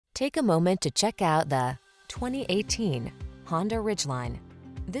Take a moment to check out the 2018 Honda Ridgeline.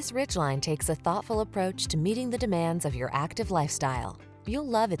 This Ridgeline takes a thoughtful approach to meeting the demands of your active lifestyle. You'll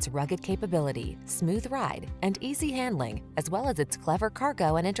love its rugged capability, smooth ride, and easy handling, as well as its clever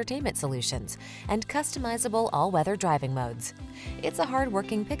cargo and entertainment solutions and customizable all-weather driving modes. It's a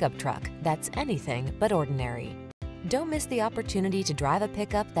hard-working pickup truck that's anything but ordinary. Don't miss the opportunity to drive a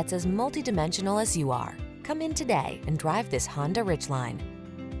pickup that's as multi-dimensional as you are. Come in today and drive this Honda Ridgeline.